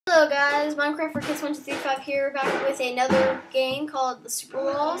Hello guys, Minecraft for Kids 1235 here, back with another game called the Super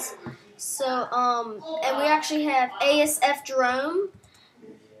Rolls. So, and we actually have ASFJerome.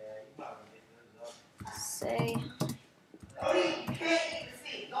 Say.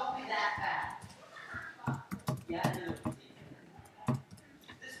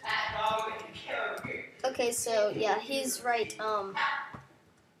 Okay, so yeah, he's right.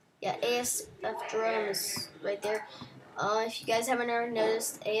 Yeah, ASFJerome is right there. If you guys haven't already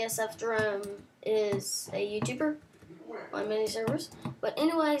noticed, ASFJerome is a YouTuber on many servers. But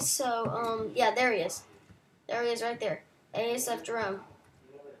anyway, so yeah, there he is. There he is right there. ASFJerome.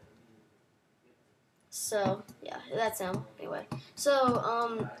 So yeah, that's him. Anyway,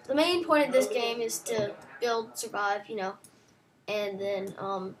 so the main point of this game is to build, survive, you know, and then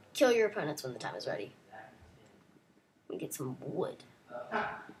kill your opponents when the time is ready. We get some wood.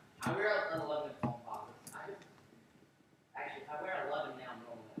 I wear 11 phone pockets. Actually, if I wear 11 now,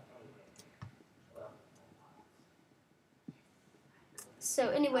 normally I probably wear 12 phone pockets. So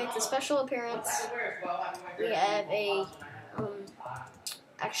anyway, it's a special appearance. We have a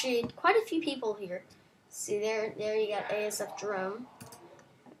actually quite a few people here. See there you got ASFJerome.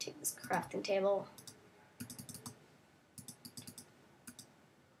 I'll take this crafting table.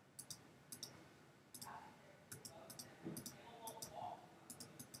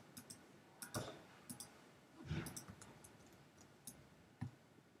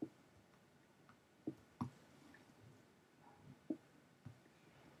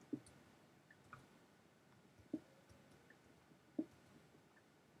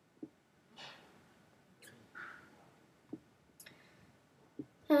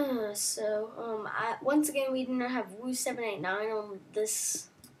 So once again we do not have Woo789 on this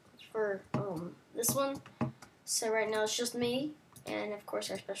for this one. So right now it's just me and of course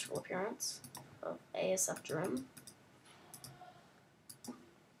our special appearance of ASFJerome.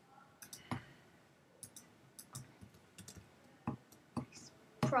 He's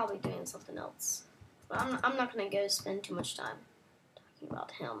probably doing something else, but I'm not gonna go spend too much time talking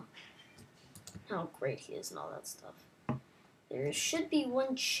about him, how great he is and all that stuff. There should be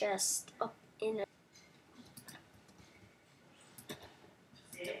one chest up in a...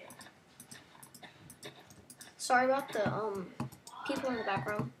 Sorry about the people in the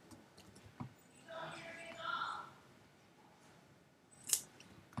background.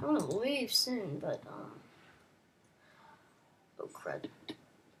 I'm gonna leave soon, but oh crud.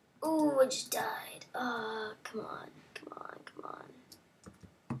 Oh, I just died. Come on.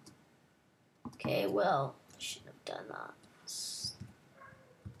 Okay, well, I shouldn't have done that.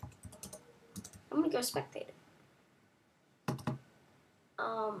 I'm gonna go spectate it.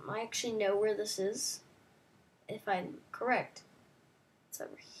 I actually know where this is, if I'm correct. It's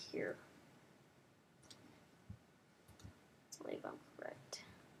over here. I believe I'm correct.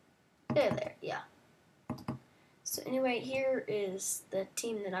 There, yeah. So anyway, here is the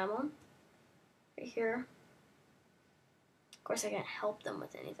team that I'm on. Right here. Of course, I can't help them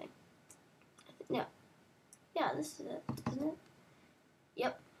with anything. No. Yeah, this is it, isn't it?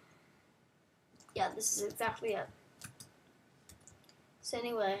 Yep. Yeah, this is exactly it. So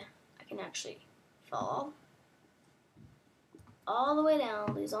anyway, I can actually fall all the way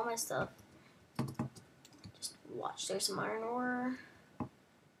down, lose all my stuff. Just watch, there's some iron ore.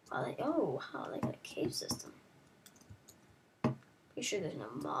 Oh, wow, they got a cave system. Pretty sure there's no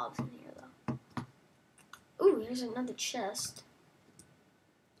mobs in here, though. Ooh, here's another chest.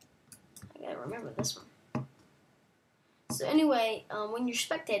 I gotta remember this one. So anyway, when you're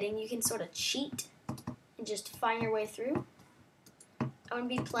spectating, you can sort of cheat and just find your way through. I'm going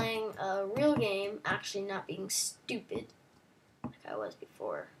to be playing a real game, actually not being stupid like I was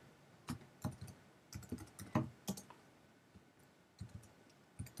before.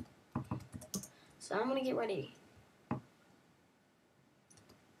 So I'm going to get ready. If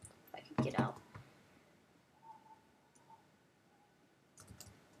I can get out.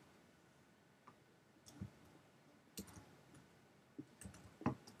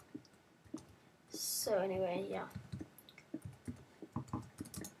 So anyway, yeah.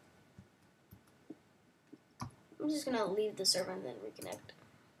 I'm just gonna leave the server and then reconnect.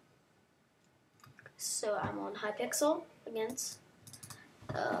 So I'm on Hypixel against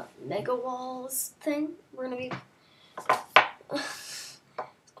Mega Walls thing. We're gonna be it's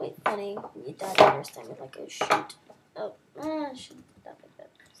quite funny when you die the first time. You're like, oh shoot. Oh, I should not like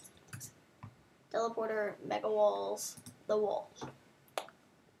that. Teleporter, Mega Walls, the walls.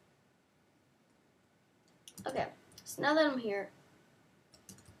 Okay, so now that I'm here,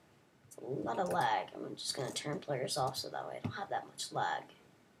 it's a lot of lag. I'm just going to turn players off so that way I don't have that much lag.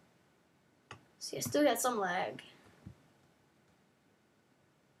 See, I still got some lag.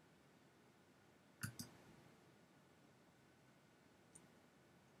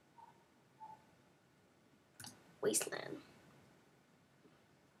 wasteland.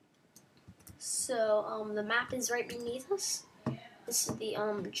 So the map is right beneath us. This is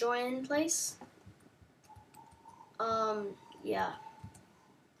the join place. Yeah.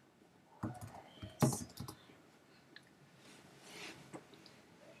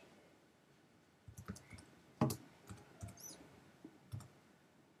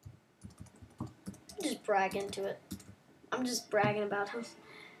 Just brag into it. I'm just bragging about him.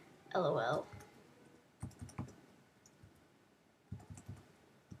 LOL.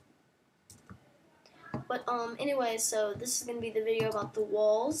 But anyway, so this is gonna be the video about the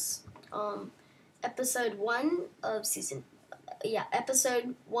walls. Episode 1 of season. Yeah,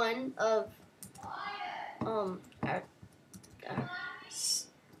 episode 1 of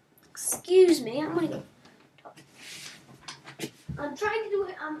excuse me, I'm gonna go talk. I'm trying to do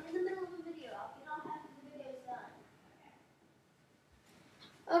it. I'm in the middle of a video. I'll get on after the video is done.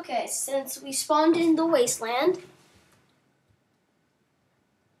 Okay, since we spawned in the wasteland,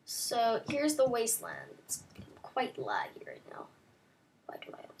 so here's the wasteland. It's quite laggy right now. Why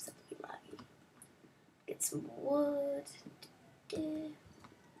do I always have to be laggy? Get some wood.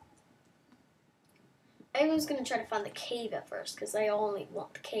 I was gonna try to find the cave at first because I only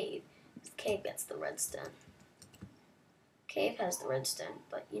want the cave. The cave gets the redstone. Cave has the redstone,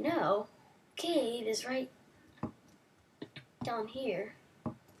 but you know, cave is right down here.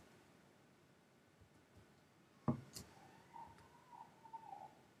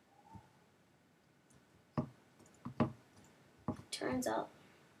 Turns out,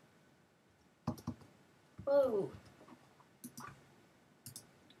 whoa.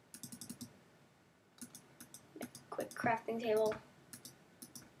 Quick crafting table.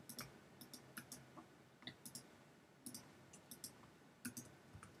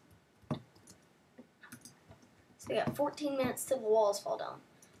 So we got 14 minutes till the walls fall down.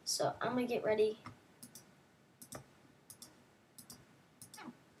 So I'm gonna get ready.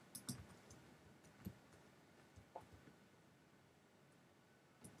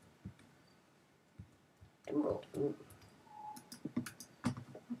 Emerald. Ooh.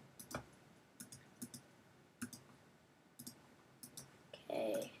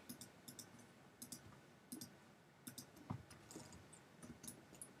 Okay.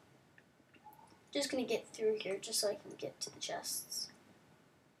 Just gonna get through here just so I can get to the chests.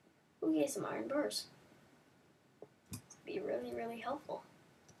 Ooh, get some iron bars. Be really, really helpful.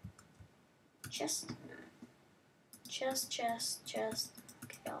 Chest. Chest, chest, chest.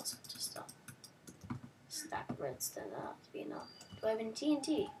 Okay, I'll also just stack of redstone. That'll have to be enough. Do I have any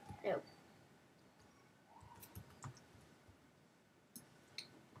TNT? Nope.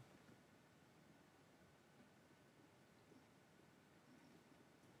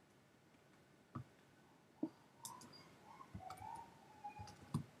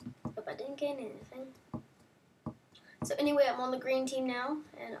 Nope, I didn't gain anything. So anyway, I'm on the green team now,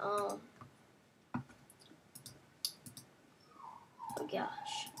 and oh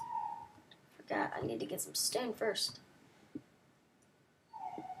gosh, forgot I need to get some stone first.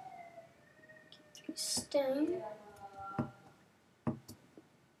 Get 3 stone.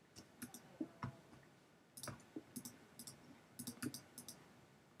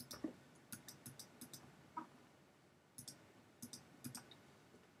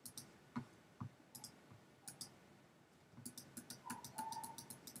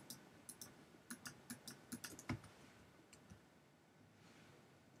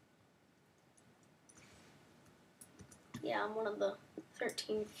 Yeah, I'm one of the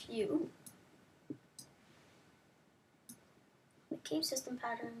 13 few. The cave system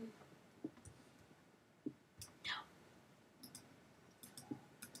pattern. No.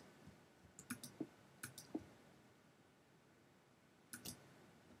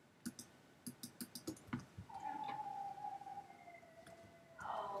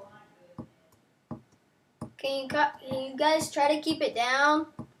 Can you guys try to keep it down?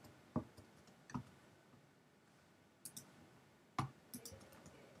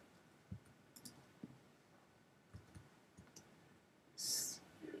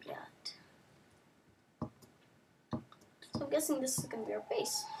 So I'm guessing this is going to be our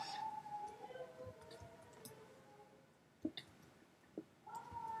base.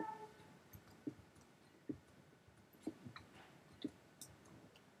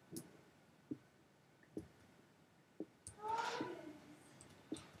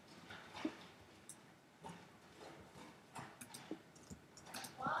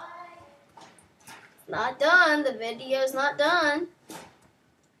 Not done. The video's not done.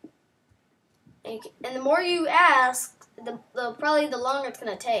 And the more you ask, the probably the longer it's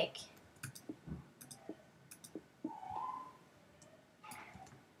gonna take.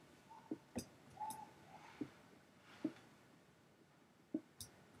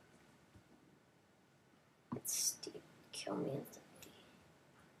 kill me instantly.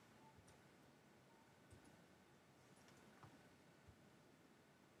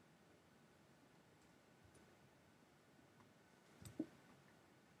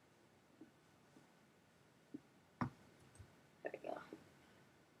 There we go.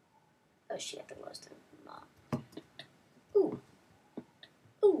 Oh shit, there was them. Not. Ooh.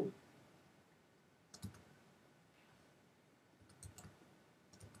 Ooh.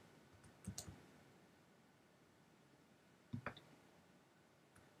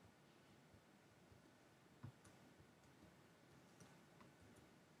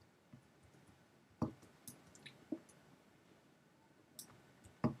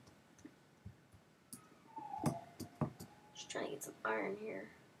 Just trying to get some iron here.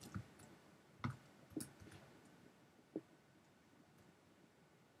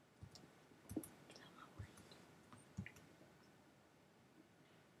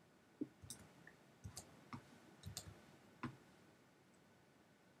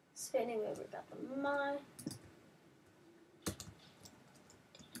 So anyway, we got the mine.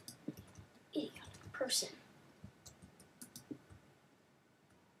 Idiotic person.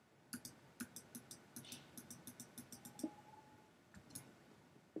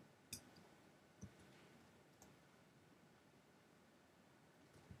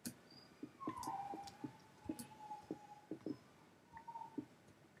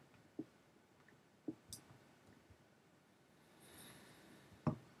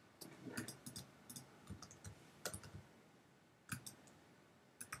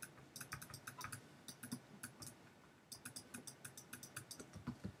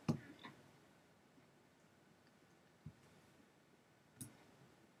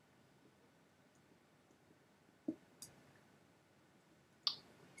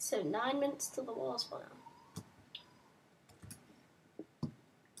 So 9 minutes till the walls fall down.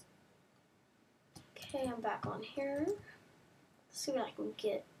 Okay, I'm back on here. Let's see what I can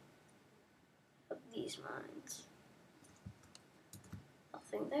get of these mines.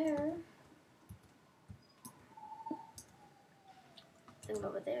 Nothing there. Nothing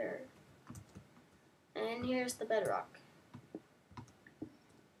over there. And here's the bedrock.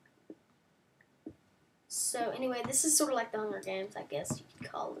 So anyway, this is sort of like the Hunger Games, I guess you could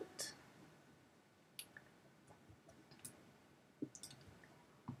call it.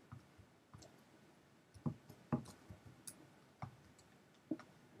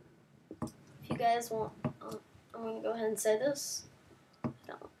 If you guys want, I'm going to go ahead and say this,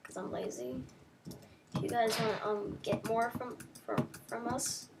 because I'm lazy. If you guys want to get more from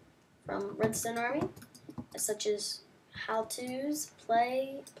us, from Redstone Army, such as how-tos,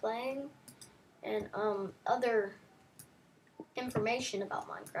 playing, and other information about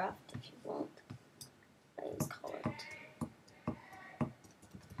Minecraft, if you want, please call it.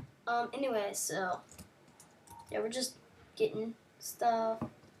 Anyway, so yeah, we're just getting stuff.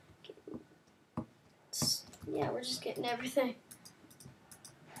 Yeah, we're just getting everything.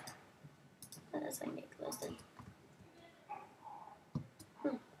 As I make glowstone.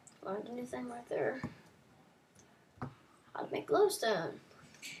 Learned a new thing right there. How to make glowstone.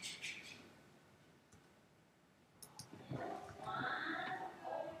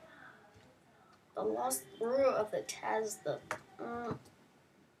 The lost brew of the Taz.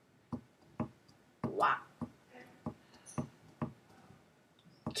 Wow.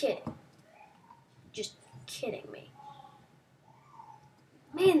 Kidding. Just kidding me.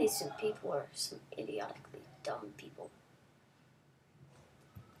 Man, these people are some idiotically dumb people.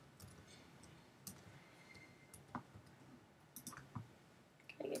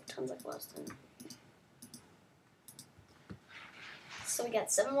 I get tons of glowstone. So we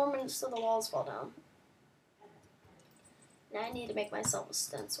got 7 more minutes till the walls fall down. Now I need to make myself a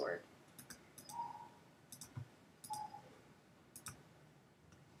stone sword.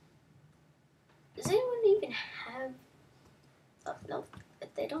 Does anyone even have... Oh, no,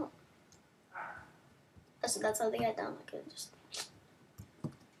 they don't. So that's how they got down. I could just...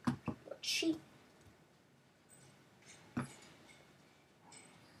 cheat.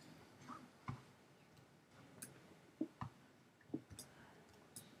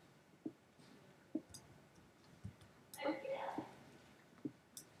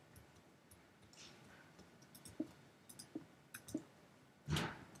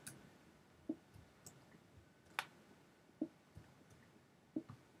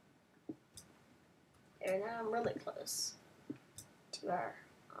 There, now I'm really close to our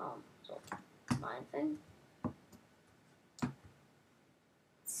mine thing. Let's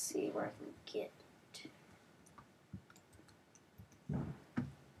see where I can get.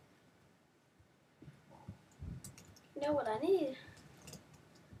 You know what I need?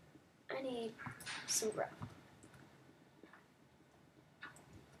 I need some gravel.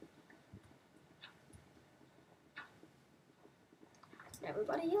 and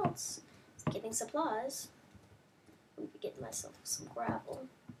everybody else is getting supplies. I'm gonna be getting myself some gravel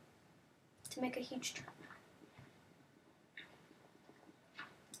to make a huge trap.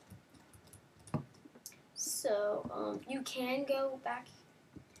 So, you can go back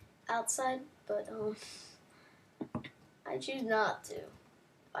outside, but I choose not to.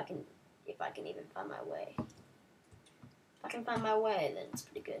 If I can even find my way. If I can find my way, then it's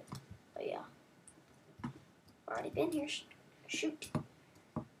pretty good. But yeah, already been here. Shoot.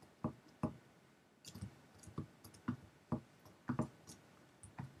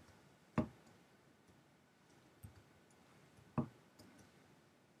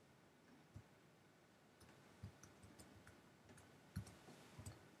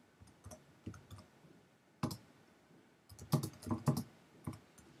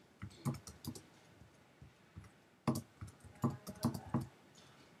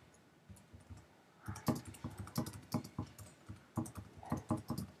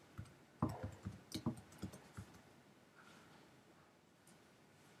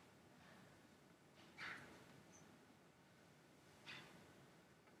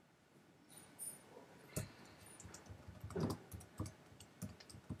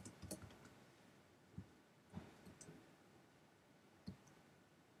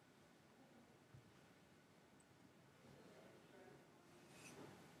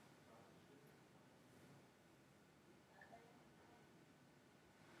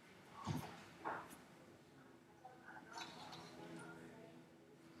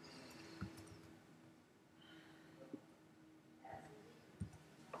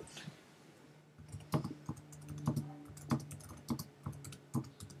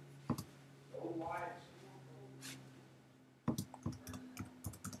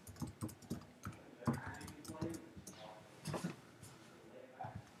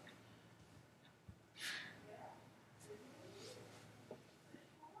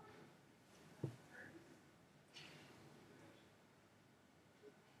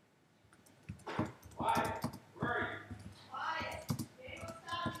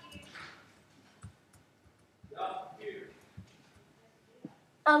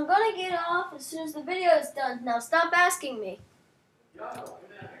 I'm gonna get off as soon as the video is done. Now stop asking me.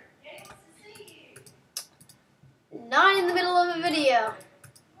 Not in the middle of a video.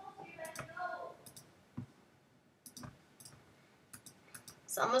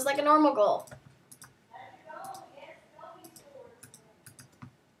 It's almost like a normal goal.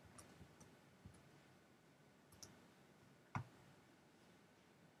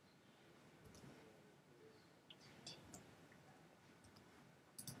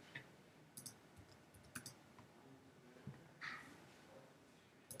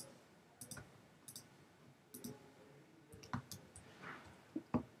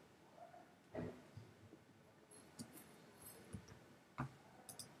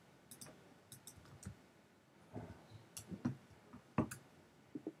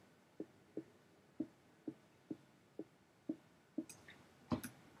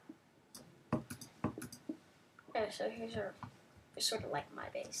 Okay, so here's sort of like my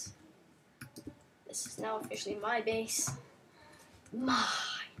base. This is now officially my base. Mine.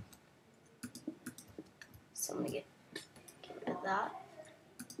 So I'm gonna get rid of that.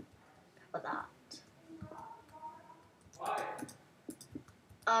 How about that?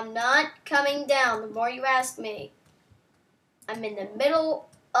 I'm not coming down the more you ask me. I'm in the middle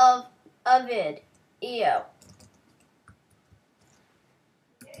of a vid. EO.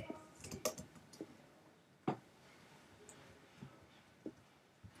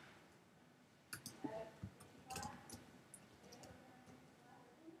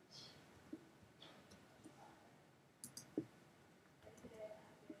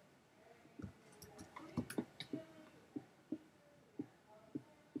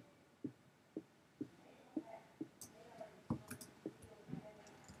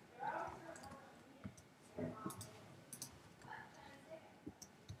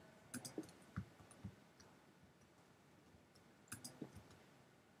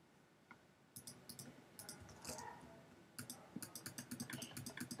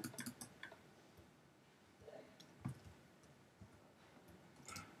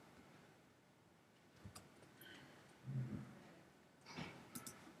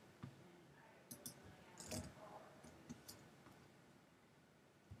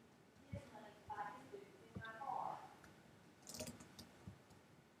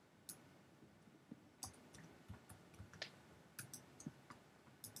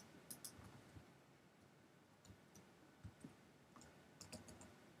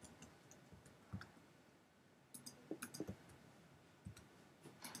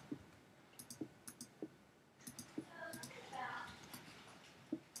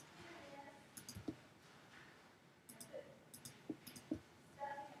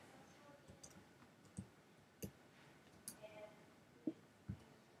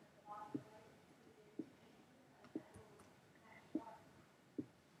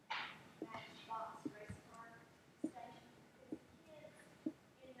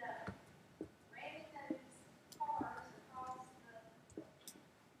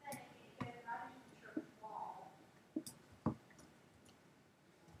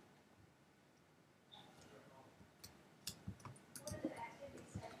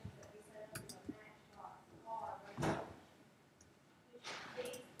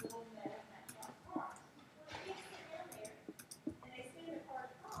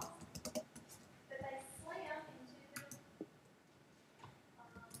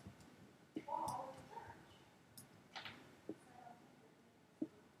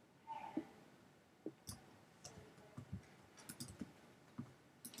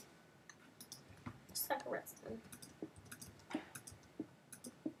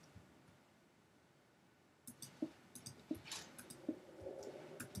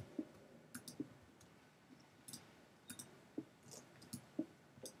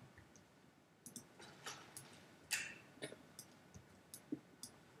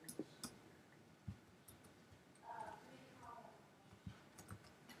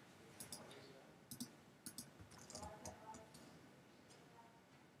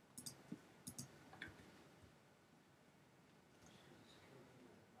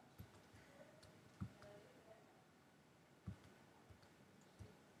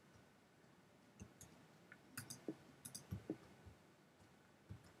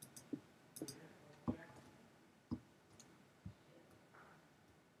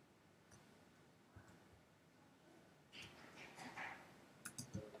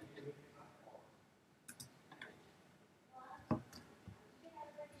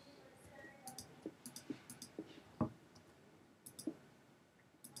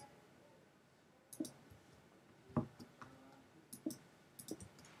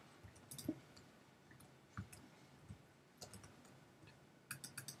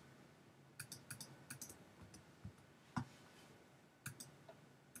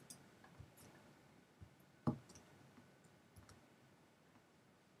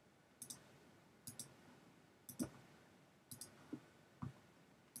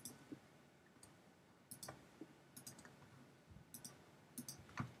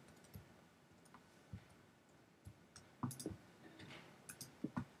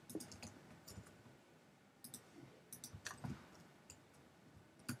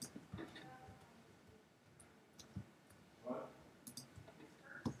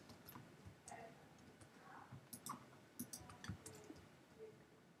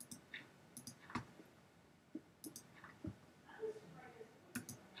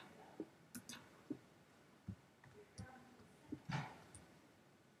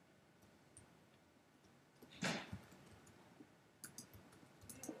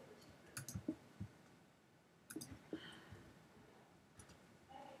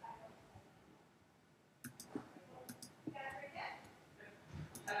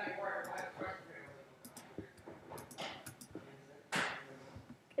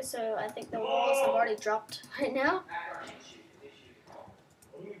 Okay, so I think the walls have already dropped right now.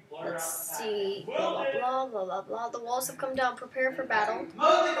 Let's see. Blah, blah, blah, blah, blah, blah. The walls have come down. Prepare for battle.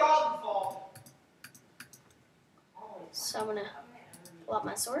 So I'm gonna pull out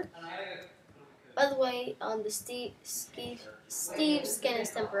my sword. By the way, the Steve's skin is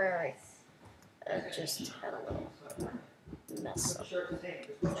temporary. Just had a little mess up.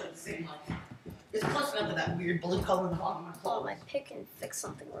 It's close enough to that weird blue color in the bottom of my Pull out clothes. my pick and fix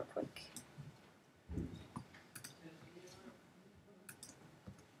something real quick.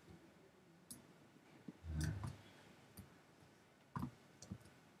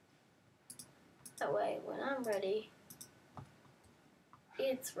 That way, when I'm ready,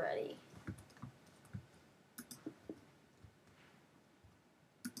 it's ready.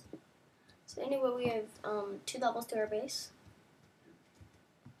 So anyway, we have 2 levels to our base.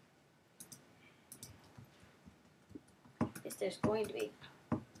 Yes, there's going to be.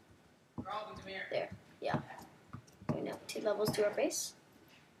 There, yeah. We have 2 levels to our base.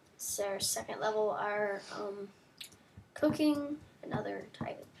 This is our second level, our cooking and other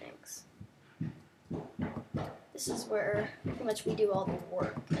type of things. This is where pretty much we do all the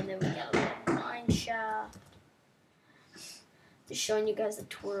work, and then we got a little mine shaft. Just showing you guys a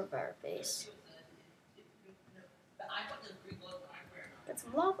tour of our base. Got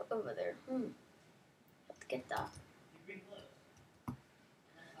some lava over there. Have to get that.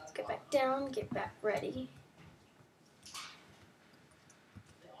 Let's get back down, get back ready.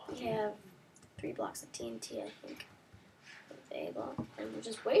 We have 3 blocks of TNT, I think. Available, and we're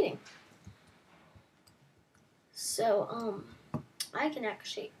just waiting. So, I can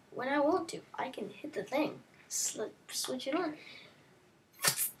actually, when I want to, I can hit the thing, switch it on.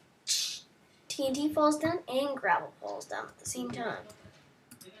 TNT falls down and gravel falls down at the same time.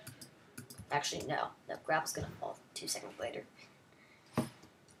 Actually, no, gravel's gonna fall 2 seconds later.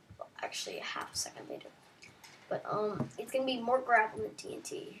 Well, actually, a half a second later. But it's gonna be more gravel than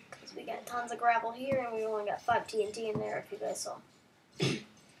TNT because we got tons of gravel here and we only got 5 TNT in there. If you guys saw.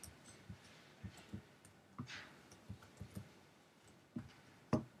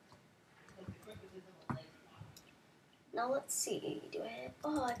 Now let's see. Do I?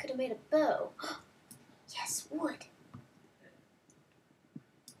 Oh, I could have made a bow. Yes, wood.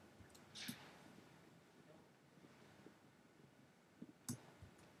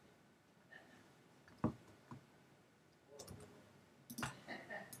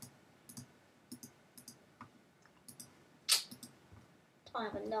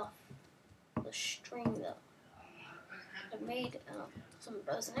 Don't have enough of the string though. I made some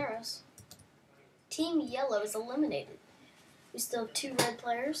bows and arrows. Team Yellow is eliminated. We still have 2 red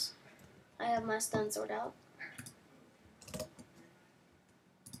players. I have my stone sword out.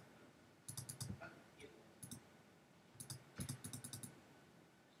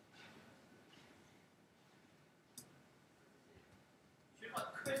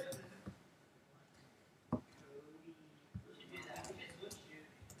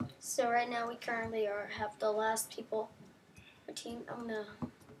 So right now we currently have the last people. Our team. I'm gonna,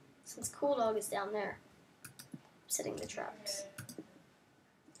 since Cool Dog is down there, setting the traps.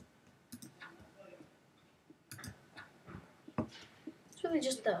 It's really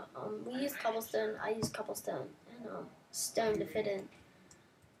just the we use cobblestone. I use cobblestone and stone to fit in.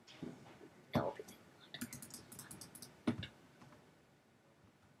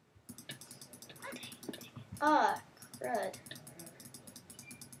 Ah, crud.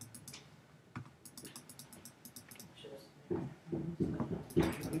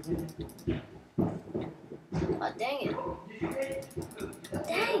 Oh, dang it.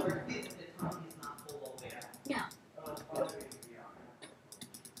 Dang! No.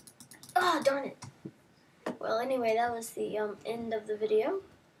 Ah, darn it. Well, anyway, that was the end of the video.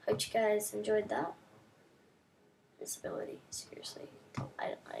 Hope you guys enjoyed that. Invisibility, seriously.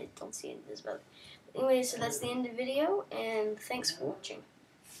 I don't see invisibility. But anyway, so that's the end of the video, and thanks for watching.